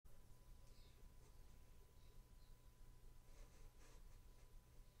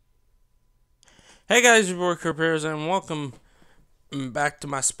Hey guys, your boy Careers and welcome back to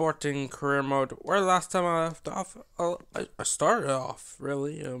my sporting career mode. Where last time I left off, I started off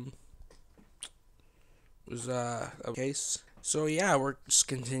really was a case. So yeah, we're just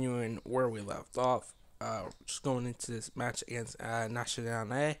continuing where we left off. Just going into this match against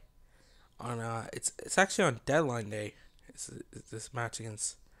Nacional on it's actually on deadline day. It's this match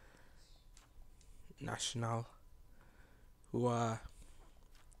against Nacional, who I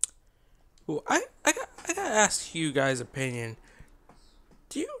gotta ask you guys' opinion.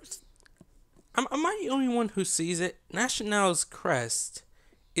 Do you am I the only one who sees it? National's crest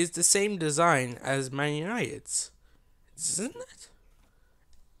is the same design as Man United's, isn't it?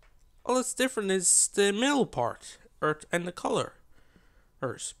 All that's different is the middle part, and the color,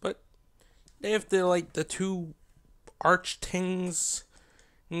 but they have the two arch things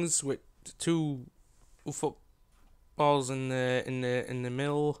with the two footballs in the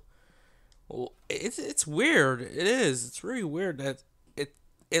middle. Well, it's weird. It is. It's really weird that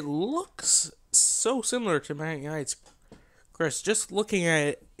it looks so similar to Man United's crest. Just looking at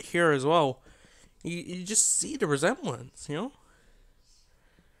it here as well, you just see the resemblance.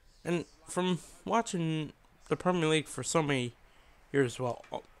 And from watching the Premier League for so many years, well,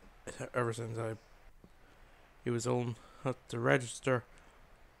 ever since he was old enough to register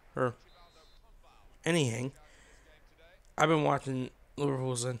or anything, I've been watching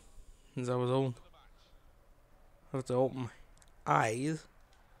Liverpool since I was old. I have to open my eyes.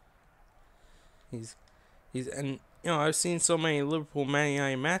 And I've seen so many Liverpool Man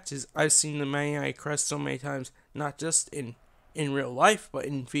United matches. I've seen the Man United crest so many times, not just in real life, but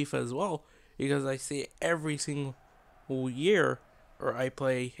in FIFA as well, because I see it every single year, or I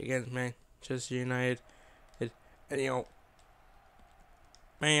play against Manchester United, and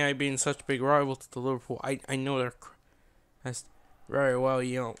Man United being such a big rival to the Liverpool, I know their crest very well.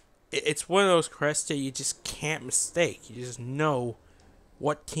 It's one of those crests that you just can't mistake. You just know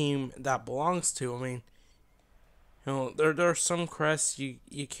what team that belongs to. I mean, there are some crests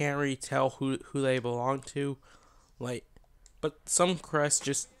you can't really tell who they belong to, but some crests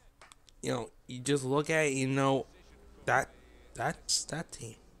just you just look at it, that's that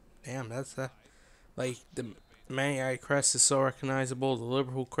team. Damn, that's that. Like the Man United crest is so recognizable. The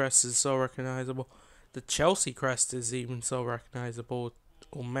Liverpool crest is so recognizable. The Chelsea crest is even so recognizable.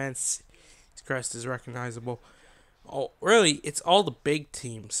 Oh man, crest is recognizable. Oh, really, it's all the big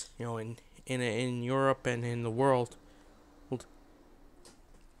teams, in Europe and in the world,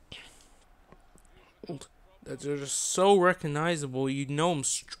 that they're just so recognizable. You know them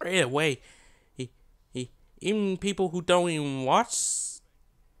straight away. Even people who don't even watch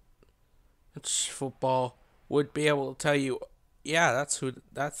football would be able to tell you, yeah, that's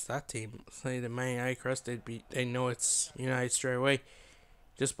that team. Say the Man United crest, they know it's United straight away,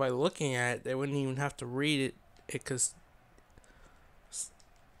 just by looking at it. They wouldn't even have to read it, because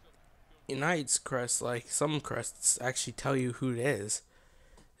United's crest, like some crests, actually tell you who it is.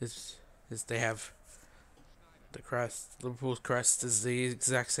 Is they have the crest. Liverpool's crest is the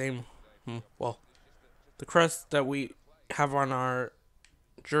exact same. Well, the crest that we have on our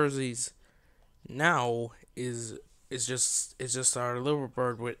jerseys now is just our Liverpool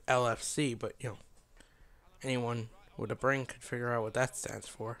bird with LFC. But anyone with a brain could figure out what that stands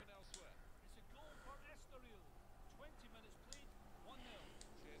for.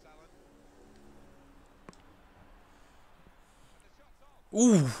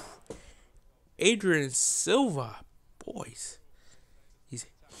 Ooh, Adrian Silva, boys,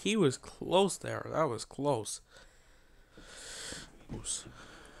 he was close there. That was close. Oos.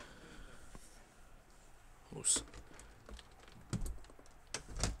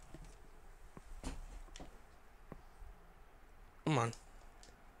 Come on,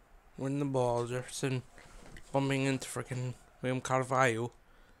 win the ball, Jefferson, bumping into freaking William Carvalho.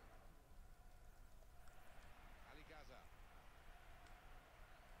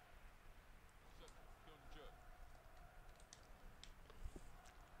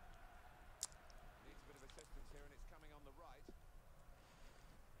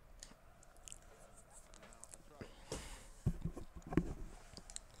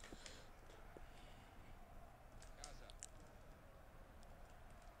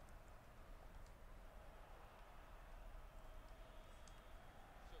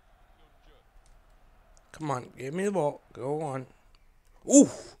 Come on, give me the ball. Go on. Ooh,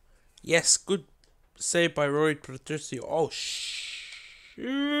 yes, good save by Roy Patricio. Oh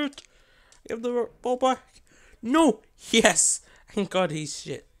shit! Give the ball back. No, yes. Thank God he's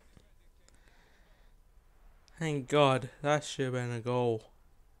shit. Thank God, that should have been a goal.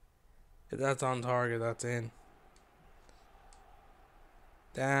 If that's on target, that's in.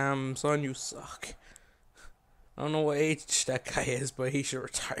 Damn, son, you suck. I don't know what age that guy is, but he should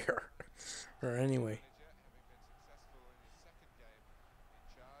retire. Or anyway.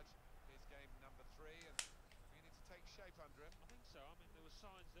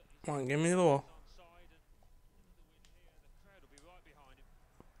 Come on, give me the ball.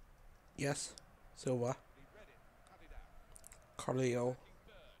 Yes. Silva. Carleo.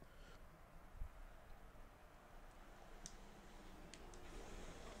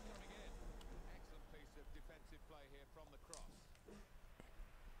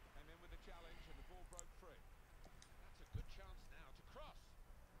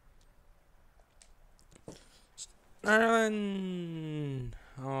 Schneiderlin.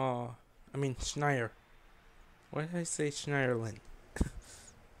 Oh, I mean Schneider. Why did I say Schneiderlin?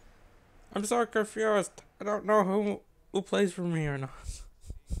 I'm so confused. I don't know who plays for me or not.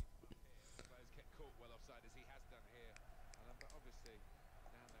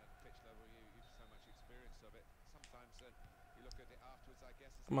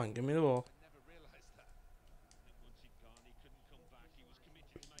 Come on, give me the ball.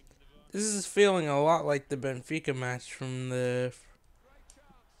 This is feeling a lot like the Benfica match from the...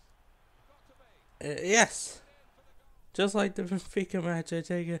 yes. Just like the Benfica match, I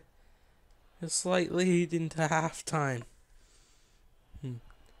take a slight lead into halftime.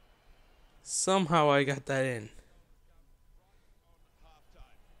 Somehow I got that in.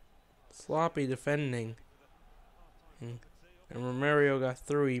 Sloppy defending. And Romario got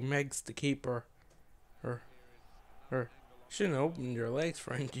through. He megs the keeper. Or shouldn't have opened your legs,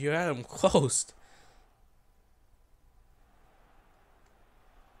 friend. You had him closed.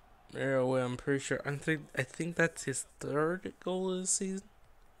 Well, I'm pretty sure. I think that's his third goal of the season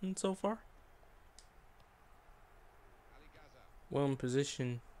so far. Well in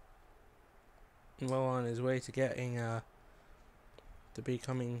position. Well on his way to getting to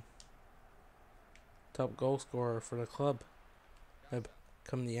becoming top goal scorer for the club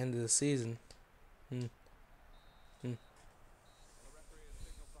come the end of the season.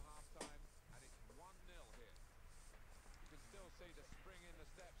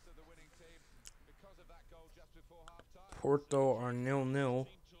 Porto are 0-0.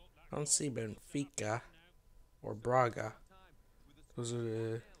 I don't see Benfica or Braga. Those are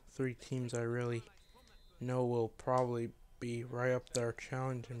the three teams I really know will probably be right up there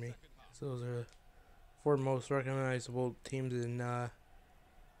challenging me. So those are the four most recognizable teams in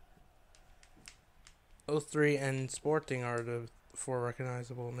 03, and Sporting are the four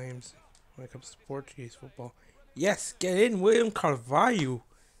recognizable names when it comes to Portuguese football. Yes, get in, William Carvalho.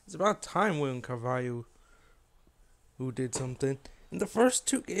 It's about time William Carvalho who did something. In the first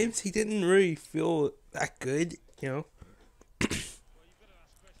two games, he didn't really feel that good, you know.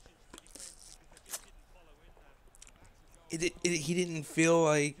 He didn't feel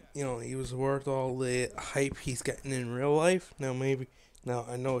like, you know, he was worth all the hype he's getting in real life. Now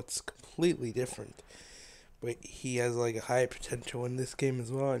I know it's completely different, but he has like a high potential in this game as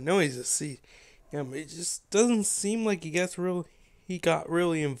well. I know he's a C, yeah, but it just doesn't seem like he got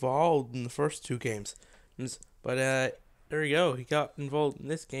really involved in the first two games. But there you go. He got involved in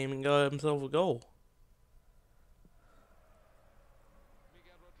this game and got himself a goal.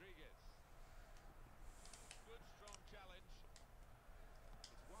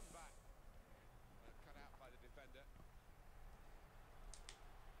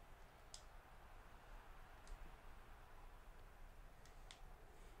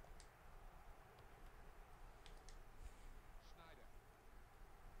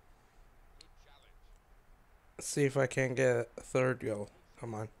 Let's see if I can get a third goal.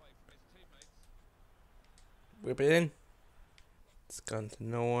 Come on. Whip it in. It's gone to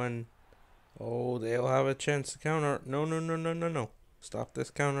no one. Oh, they'll have a chance to counter. No. Stop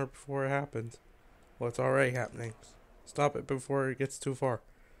this counter before it happens. Well, it's already happening. Stop it before it gets too far.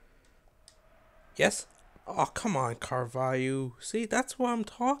 Yes? Oh, come on, Carvalho. See, that's what I'm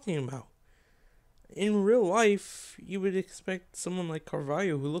talking about. In real life, you would expect someone like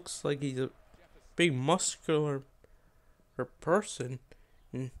Carvalho, who looks like he's a big muscular person.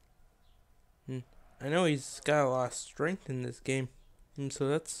 I know he's got a lot of strength in this game, and so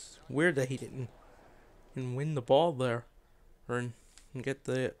that's weird that he didn't win the ball there, or get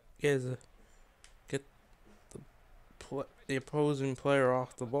the opposing player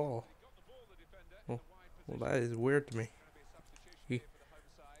off the ball. Well, that is weird to me.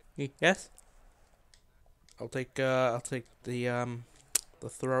 Yes, I'll take the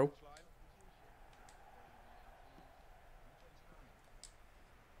throw.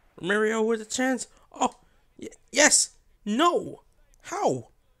 Mario with a chance. Oh, yes. No. How?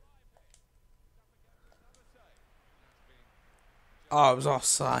 Oh, it was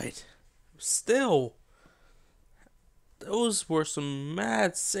offside. Still. those were some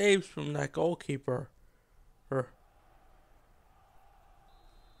mad saves from that goalkeeper. Or,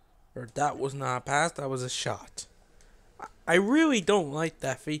 or that was not a pass, that was a shot. I really don't like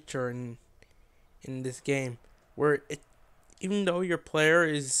that feature in this game, where it, even though your player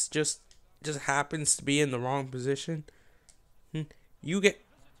is just happens to be in the wrong position, you get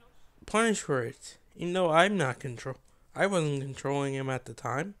punished for it. Even though I wasn't controlling him at the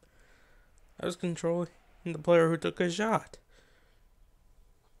time. I was controlling the player who took a shot.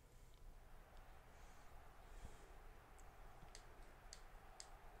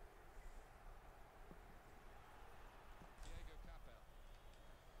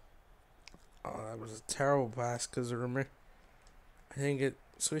 Oh, that was a terrible pass because I think it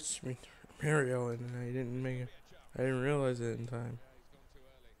switched me to Mario and I didn't make it. I didn't realize it in time.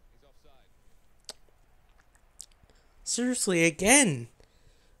 Seriously, again.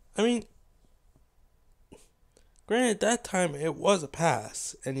 I mean, granted, that time it was a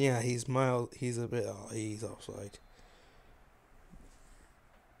pass, and yeah, he's mild. He's a bit. He's offside.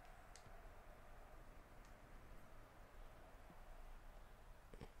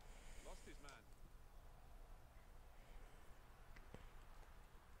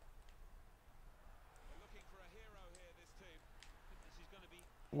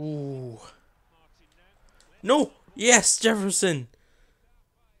 Ooh. No. Yes, Jefferson.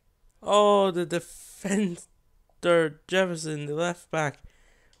 Oh, the defender Jefferson, the left back.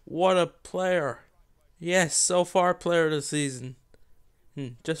 What a player. Yes, so far player of the season.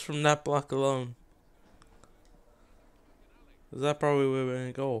 Just from that block alone. That probably would have been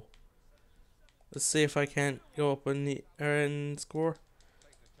a goal. Let's see if I can't go up and score.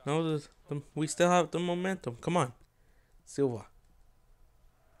 No, we still have the momentum. Come on. Silva.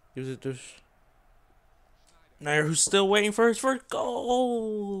 Gives it to Schneider, who's still waiting for his first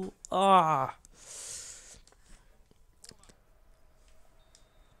goal.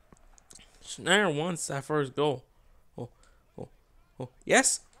 Schneider wants that first goal. Oh, oh, oh.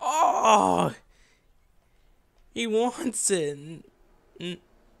 Yes. Oh, he wants it.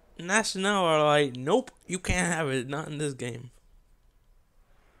 National are like, nope, you can't have it. Not in this game.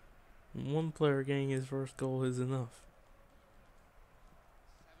 One player getting his first goal is enough.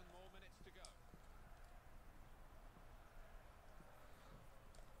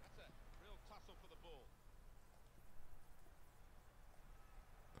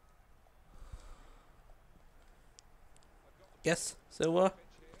 Yes, Silva.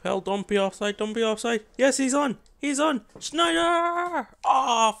 Hell, don't be offside, don't be offside. Yes, he's on. He's on. Schneider!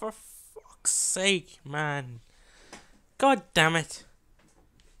 Oh, for fuck's sake, man. God damn it.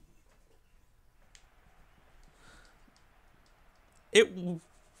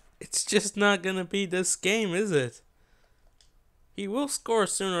 It's just not gonna be this game, is it? He will score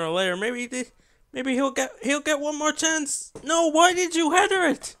sooner or later. Maybe he'll get one more chance. No, why did you header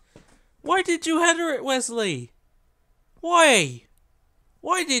it? Why did you header it, Wesley? Why?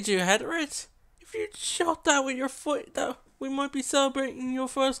 Why did you header it? If you shot that with your foot, we might be celebrating your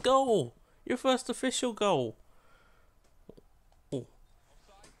first goal. Your first official goal. Oh.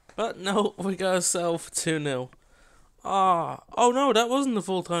 But no, we got ourselves 2-0. Oh no, that wasn't the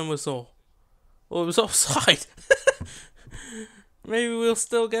full-time whistle. Well, it was offside. Maybe we'll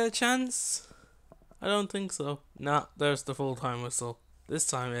still get a chance. I don't think so. Nah, there's the full-time whistle. This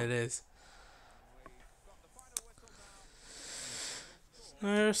time it is.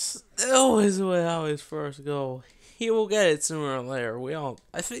 There's still his way out his first goal. He will get it sooner or later.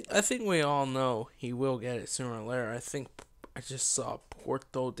 I think we all know he will get it sooner or later. I just saw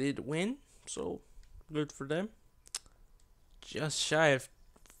Porto did win, so good for them. Just shy of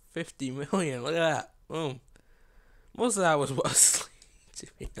 50 million. Look at that. Boom. Most of that was Wesley, to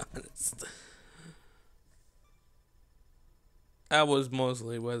be honest. That was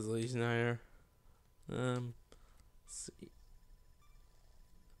mostly Wesley Sneijder. Let's see.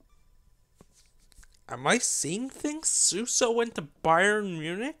 Am I seeing things? Suso went to Bayern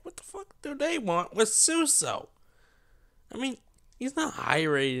Munich? What the fuck do they want with Suso? I mean, he's not high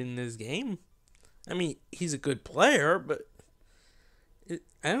rated in this game. I mean, he's a good player, but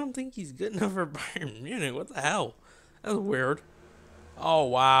I don't think he's good enough for Bayern Munich. What the hell? That's weird. Oh,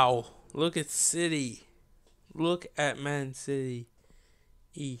 wow. Look at City. Look at Man City.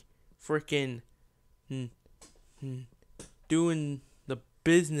 Freaking doing the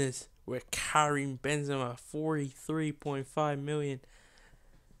business with Karim Benzema, 43.5 million.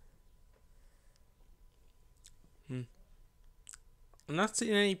 I'm not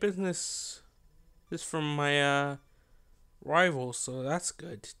seeing any business just from my rivals, so that's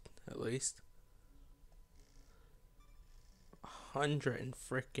good, at least.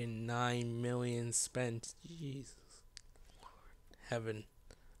 109 million spent. Jesus. heaven.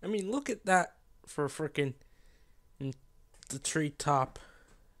 I mean, look at that for freaking the treetop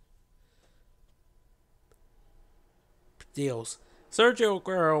deals. Sergio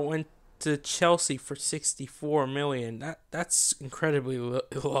Aguero went to Chelsea for 64 million. That's incredibly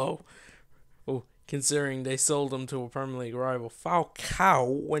low. Oh, considering they sold him to a Premier League rival. Falcao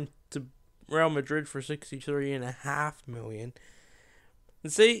went to Real Madrid for 63.5 million.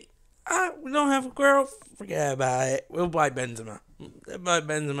 And see, we don't have Aguero. Forget about it. We'll buy Benzema. We'll buy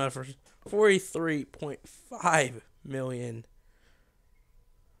Benzema for 43.5 million.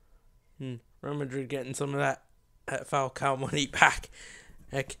 Real Madrid getting some of that Falcao money back.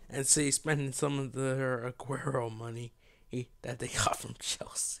 Heck, and see, spending some of their Aguero money that they got from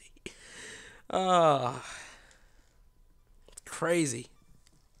Chelsea. Crazy.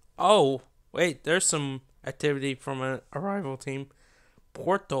 Oh, wait, there's some activity from a rival team.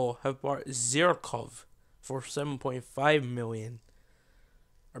 Porto have bought Zirkov for 7.5 million.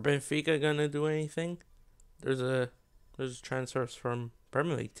 Are Benfica gonna do anything? There's transfers from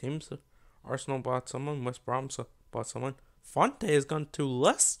Premier League teams. Arsenal bought someone. West Brom bought someone. Fonte has gone to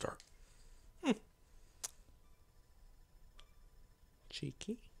Leicester.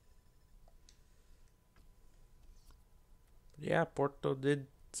 Cheeky. But yeah, Porto did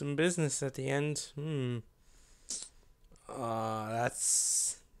some business at the end.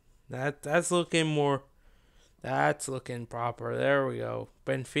 That's looking more. That's looking proper. There we go.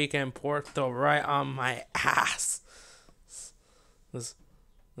 Benfica and Porto right on my ass.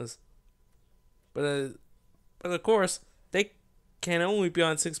 But of course they can only be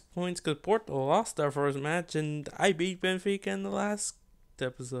on 6 points because Porto lost their first match, and I beat Benfica in the last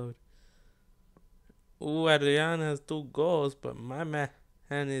episode. Adrian has 2 goals, but my man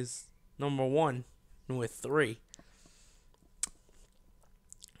is number 1 with 3.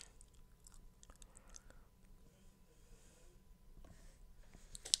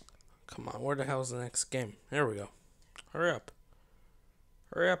 Come on, where the hell's the next game? There we go. Hurry up.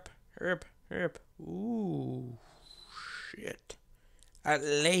 Ooh, shit.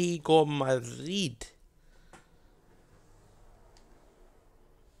 Atletico Madrid.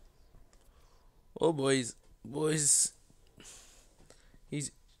 Oh, boys.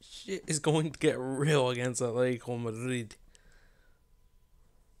 Shit is going to get real against Atletico Madrid.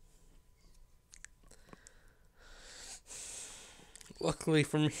 Luckily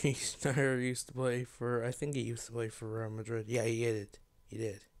for me, Schneider used to play for, I think he used to play for Real Madrid. Yeah, he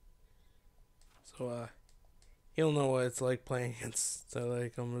did. So, he'll know what it's like playing against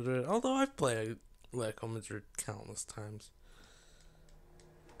Atletico Madrid. Although I've played Atletico Madrid countless times.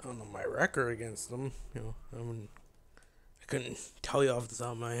 I don't know my record against them. I couldn't tell you off the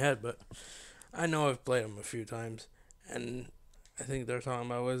top of my head, but I know I've played them a few times. And I think they're talking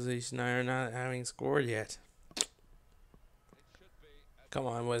about Wesley Sneijder not having scored yet. Come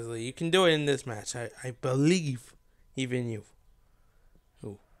on, Wesley. You can do it in this match. I believe even you.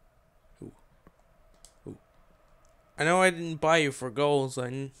 Who? I know I didn't buy you for goals.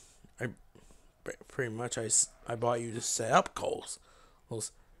 I pretty much I bought you to set up goals.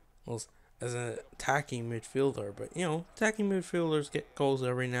 As an attacking midfielder. But, attacking midfielders get goals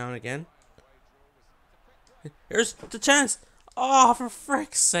every now and again. Here's the chance. Oh, for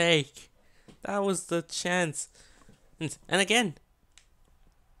frick's sake. That was the chance. And again.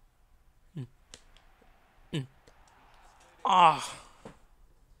 Ah.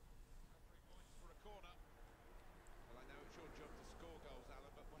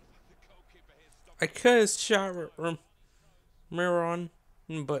 I could have shot Miron,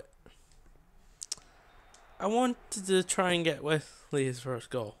 but I wanted to try and get Wesley his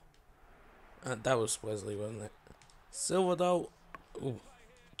first goal. That was Wesley, wasn't it? Silva, though. Ooh.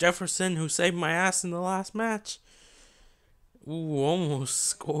 Jefferson, who saved my ass in the last match. Ooh, almost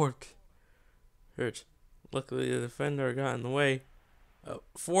scored. Hurt. Luckily, the defender got in the way.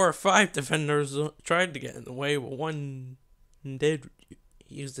 4 or 5 defenders tried to get in the way, but one did.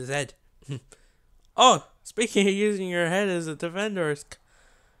 He used his head. Oh, speaking of using your head as a defender, it's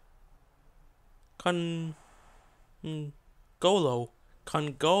Congolo.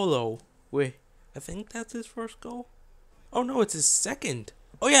 Wait, I think that's his first goal. Oh no, it's his second.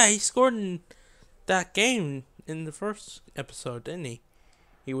 Oh yeah, he scored in that game in the first episode, didn't he?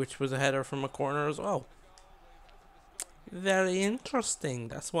 Which was a header from a corner as well. Very interesting.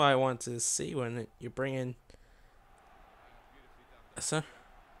 That's why I want to see when you bring in a center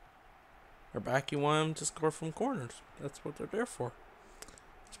or back. You want them to score from corners. That's what they're there for.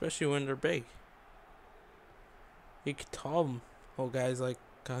 Especially when they're big. You could tell them, guys like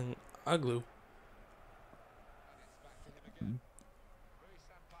Uglu. I'm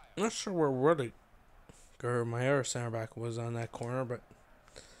not sure where Ruddick or my other center back was on that corner, but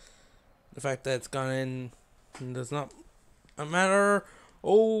the fact that it's gone in does not matter.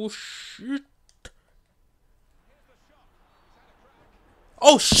 Oh shit!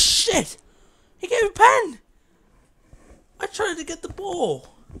 Oh shit! He gave a pen! I tried to get the ball.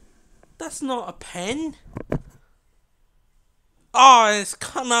 That's not a pen. Oh, it's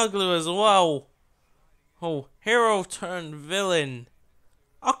Kanaglu as well. Oh, hero turned villain.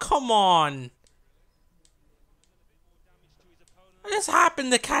 Oh, come on. I just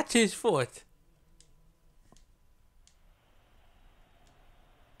happened to catch his foot.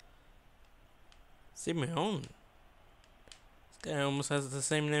 Simeone. This guy almost has the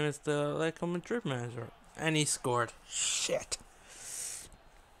same name as the Atletico Madrid manager. And he scored. Shit.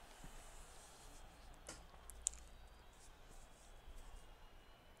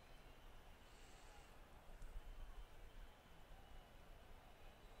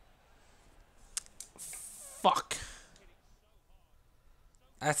 Fuck.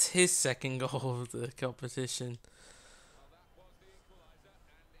 That's his second goal of the competition.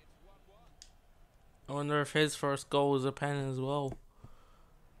 I wonder if his first goal was a pen as well.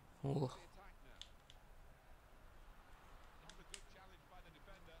 Oh.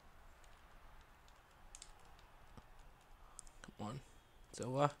 Come on.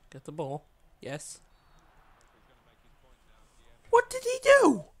 Silva, get the ball. Yes. What did he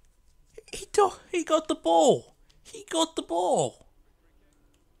do? He got the ball. He got the ball.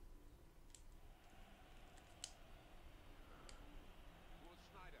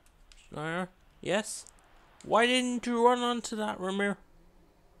 Schneider, yes. Why didn't you run onto that, Ramiro?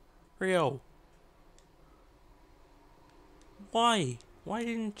 Rio. Why? Why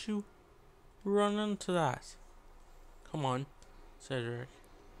didn't you run onto that? Come on, Cedric.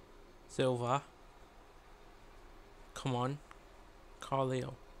 Silva. Come on.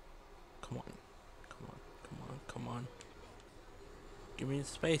 Carleo. Come on. Come on. Come on. Come on. Give me the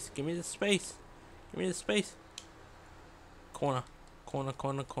space. Give me the space. Give me the space. Corner. Corner,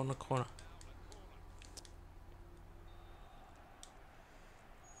 corner, corner, corner.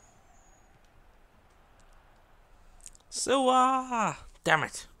 Silva! Damn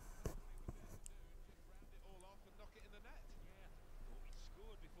it.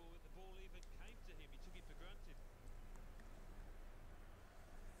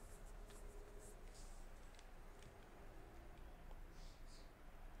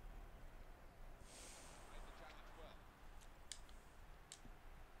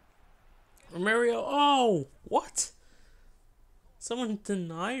 Romario, oh, what? Someone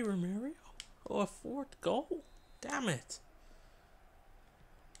deny Romario? Oh, a fourth goal? Damn it.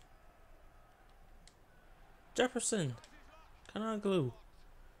 Jefferson, Kanaglu,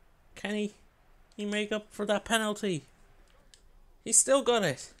 can he make up for that penalty? He still got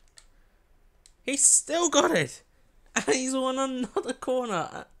it. He still got it. And he's won another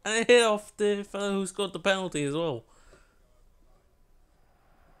corner. And it hit off the fellow who scored the penalty as well.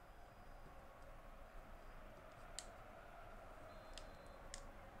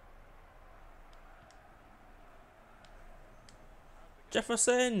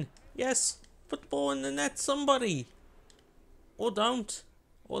 Jefferson! Yes! Put the ball in the net, somebody! Or don't.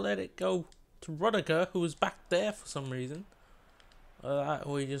 Or let it go to Rudiger, who was back there for some reason.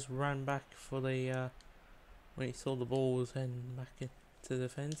 Or he just ran back for the, when he saw the ball was heading back into the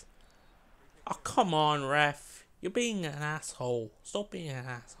fence. Oh, come on, ref. You're being an asshole. Stop being an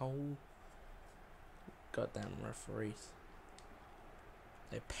asshole. Goddamn referees.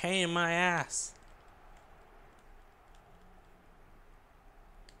 They're paying my ass.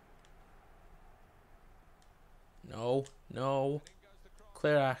 No, no.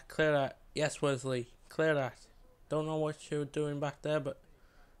 Clear that, clear that. Yes, Wesley, clear that. Don't know what you're doing back there, but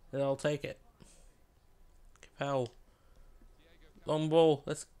I'll take it. Capel. Long ball.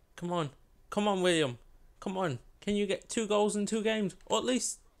 Let's, come on. Come on, William. Come on. Can you get 2 goals in 2 games? Or at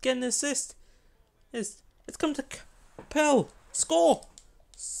least get an assist? It's come to Capel. Score.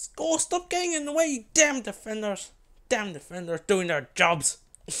 Score. Stop getting in the way, you damn defenders. Damn defenders doing their jobs.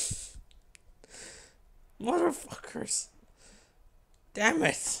 Motherfuckers. Damn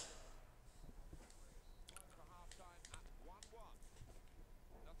it.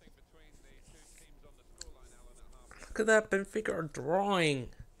 Look at that Benfica drawing.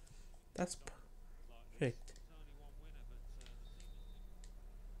 That's perfect.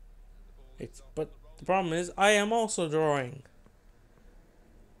 But the problem is, I am also drawing.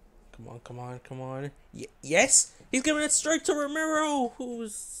 Come on, come on, come on. Yes? He's giving it straight to Ramiro,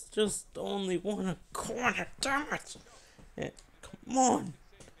 who's just only won a corner. Damn it. Yeah, come on.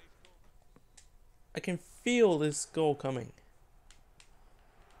 I can feel this goal coming.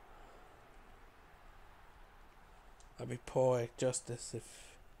 That'd be poetic justice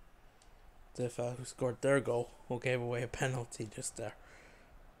if the fella who scored their goal who gave away a penalty just there.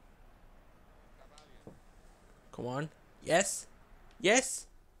 Come on. Yes. Yes.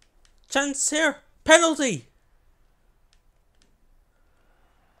 Chance here. Penalty.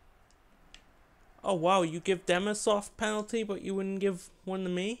 Oh wow, you give them a soft penalty, but you wouldn't give one to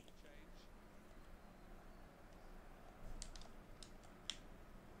me?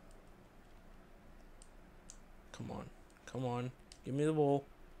 Come on. Come on. Give me the ball.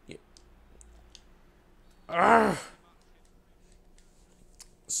 Yeah. Arrgh.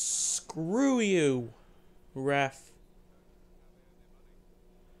 Screw you, ref.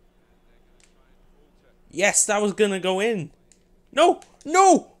 Yes, that was gonna go in. No!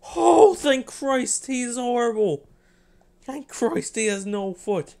 No! Oh, thank Christ, he's horrible. Thank Christ he has no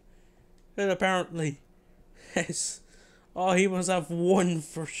foot. And apparently, yes. Oh, he must have one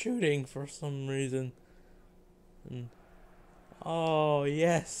for shooting for some reason. And, oh,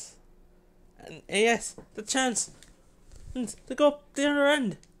 yes. And yes, the chance. And to go up the other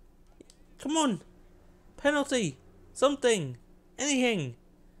end. Come on. Penalty. Something. Anything.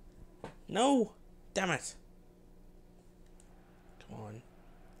 No. Damn it. Come on.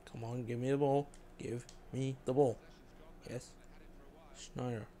 Come on, give me the ball. Give me the ball. Yes.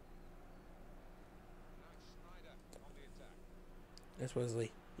 Schneider. Yes,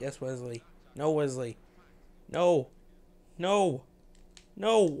 Wesley. Yes, Wesley. No, Wesley. No. No.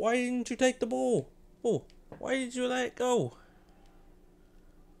 No. Why didn't you take the ball? Oh. Why did you let it go?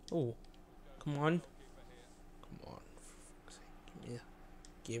 Oh. Come on. Come on. For fuck's sake.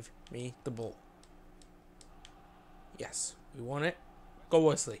 Give me the ball. Yes. We want it. Go,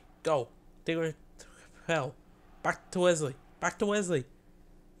 Wesley. Go. Take it to hell. Back to Wesley. Back to Wesley.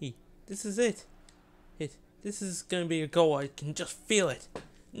 This is it. This is going to be a goal. I can just feel it.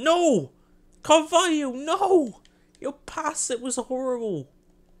 No! Carvalho, no! Your pass, it was horrible.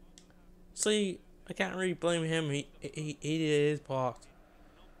 See, I can't really blame him. He did his part.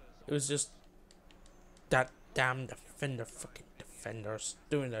 It was just that damn fucking defenders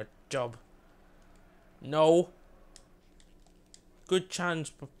doing their job. No. Good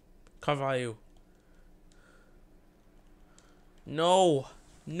chance, Carvalho. No.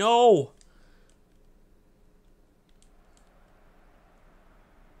 No.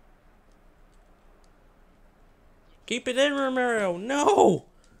 Keep it in, Romero. No.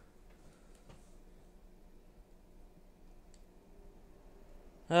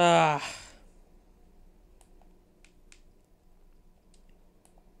 Ah.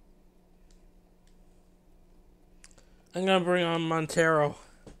 I'm gonna bring on Montero.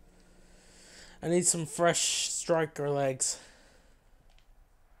 I need some fresh striker legs.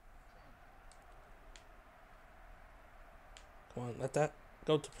 Come on, let that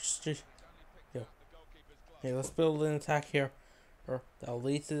go to prestige. Yeah. Hey, let's build an attack here. Or that'll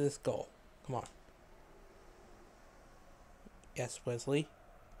lead to this goal. Come on. Yes, Wesley.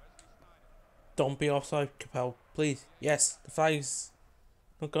 Don't be offside, Capel. Please. Yes, the flag's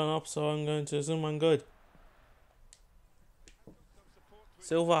not gone up, so I'm going to assume I'm good.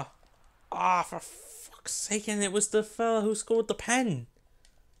 Silva. Ah, for fuck's sake, and it was the fella who scored the pen.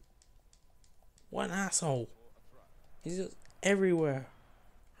 What an asshole. He's just everywhere.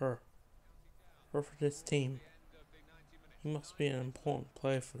 For this team. He must be an important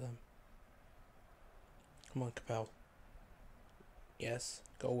player for them. Come on, Capel. Yes,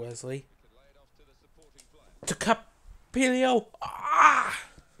 go Wesley. To Capilio. Ah!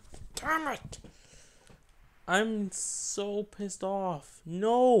 Damn it! I'm so pissed off.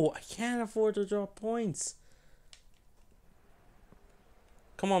 No, I can't afford to drop points.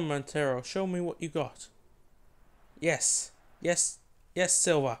 Come on, Montero. Show me what you got. Yes. Yes. Yes,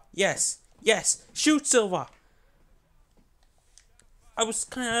 Silva. Yes. Yes. Shoot, Silva. I was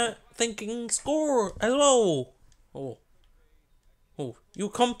kind of thinking score as well. Oh. Oh. You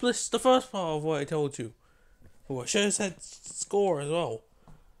accomplished the first part of what I told you. Oh, I should have said score as well.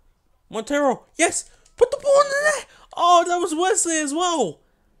 Montero. Yes. Put the ball in the net. Oh, that was Wesley as well.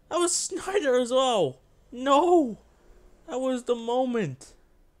 That was Snyder as well. No. That was the moment.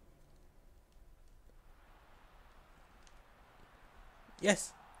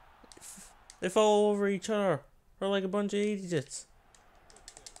 Yes. They fall over each other. They're like a bunch of idiots.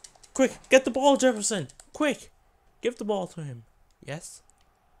 Quick, get the ball, Jefferson. Quick. Give the ball to him. Yes.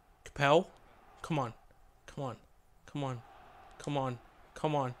 Capel. Come on. Come on. Come on. Come on.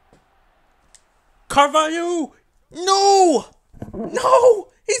 Come on. Carvalho! No! No!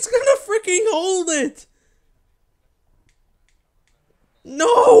 He's gonna freaking hold it!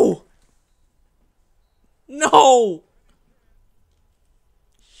 No! No!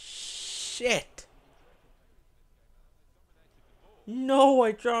 Shit. No,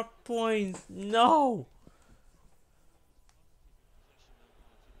 I dropped points. No.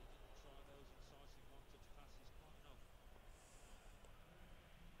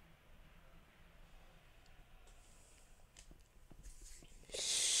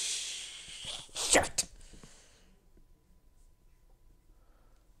 Shit.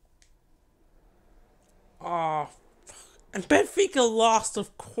 Oh, and Benfica lost.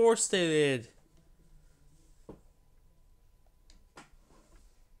 Of course they did.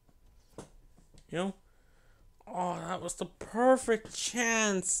 You know? Oh, that was the perfect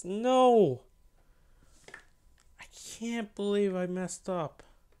chance. No. I can't believe I messed up.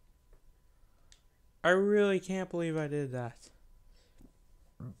 I really can't believe I did that.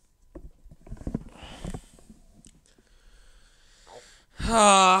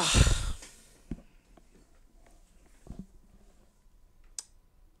 Ah.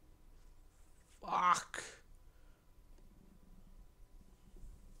 Fuck.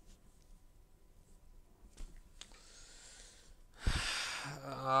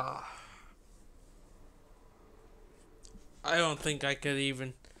 I don't think I could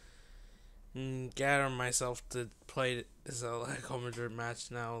even gather myself to play this Atletico Madrid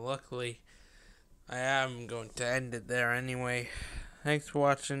match now. Luckily, I am going to end it there anyway. Thanks for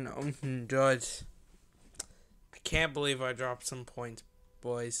watching. Enjoyed. I can't believe I dropped some points,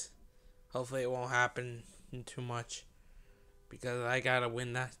 boys. Hopefully it won't happen too much, because I gotta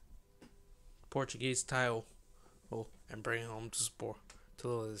win that Portuguese title and bring it home to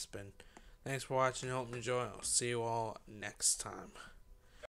Lisbon. Thanks for watching. Hope you enjoy. I'll see you all next time.